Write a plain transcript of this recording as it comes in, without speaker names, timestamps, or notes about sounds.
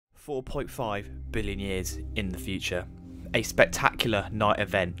4.5 billion years in the future, a spectacular night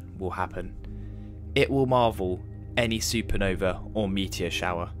event will happen. It will marvel any supernova or meteor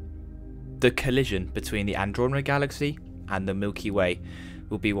shower. The collision between the Andromeda Galaxy and the Milky Way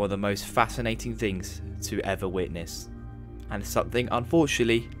will be one of the most fascinating things to ever witness, and something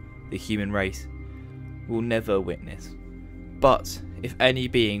unfortunately the human race will never witness. But if any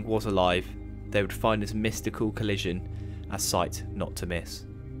being was alive, they would find this mystical collision a sight not to miss.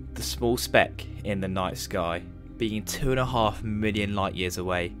 The small speck in the night sky, being 2.5 million light years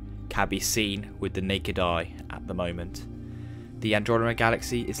away, can be seen with the naked eye at the moment. The Andromeda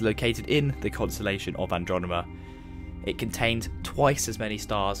Galaxy is located in the constellation of Andromeda. It contains twice as many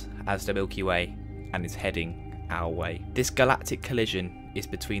stars as the Milky Way and is heading our way. This galactic collision is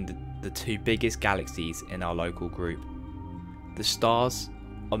between the two biggest galaxies in our local group. The stars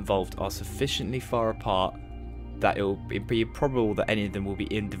involved are sufficiently far apart that it will be improbable that any of them will be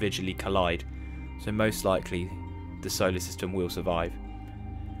individually collide, so most likely the solar system will survive.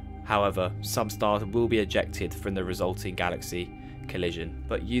 However, some stars will be ejected from the resulting galaxy collision,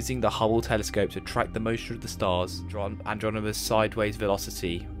 but using the Hubble telescope to track the motion of the stars, Andromeda's sideways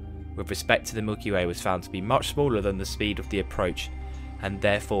velocity with respect to the Milky Way was found to be much smaller than the speed of the approach, and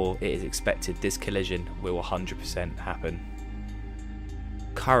therefore it is expected this collision will 100% happen.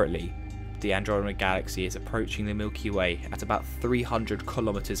 Currently, the Andromeda Galaxy is approaching the Milky Way at about 300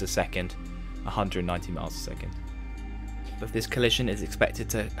 kilometers a second, 190 miles a second. But this collision is expected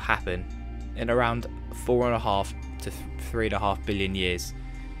to happen in around 4.5 to 3.5 billion years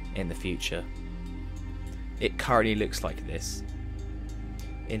in the future. It currently looks like this.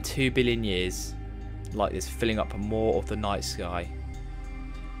 In 2 billion years, like this, filling up more of the night sky,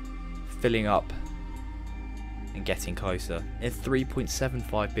 filling up and getting closer. In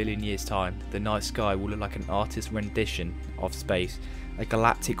 3.75 billion years time, the night sky will look like an artist's rendition of space, a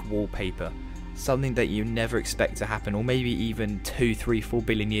galactic wallpaper, something that you never expect to happen, or maybe even 2, 3, 4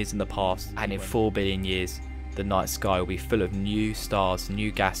 billion years in the past. And in 4 billion years, the night sky will be full of new stars,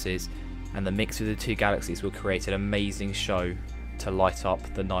 new gases, and the mix of the two galaxies will create an amazing show to light up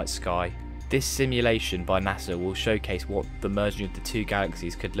the night sky. This simulation by NASA will showcase what the merging of the two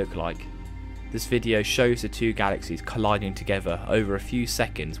galaxies could look like. This video shows the two galaxies colliding together over a few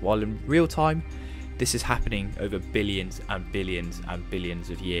seconds, while in real time, this is happening over billions and billions and billions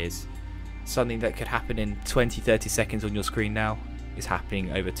of years. Something that could happen in 20-30 seconds on your screen now is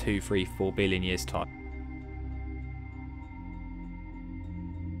happening over 2, 3, 4 billion years time.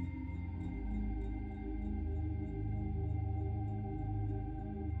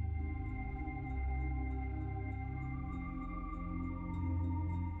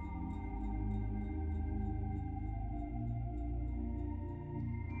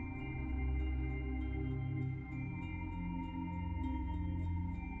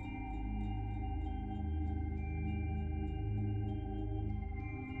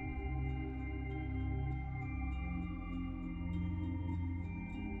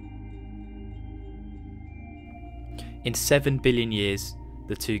 In 7 billion years,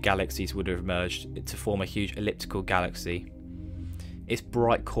 the two galaxies would have merged to form a huge elliptical galaxy, its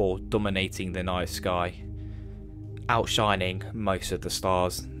bright core dominating the night sky, outshining most of the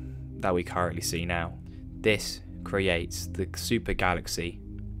stars that we currently see now. This creates the super galaxy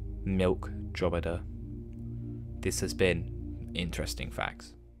Milky Andromeda. This has been Interesting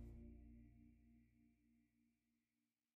Facts.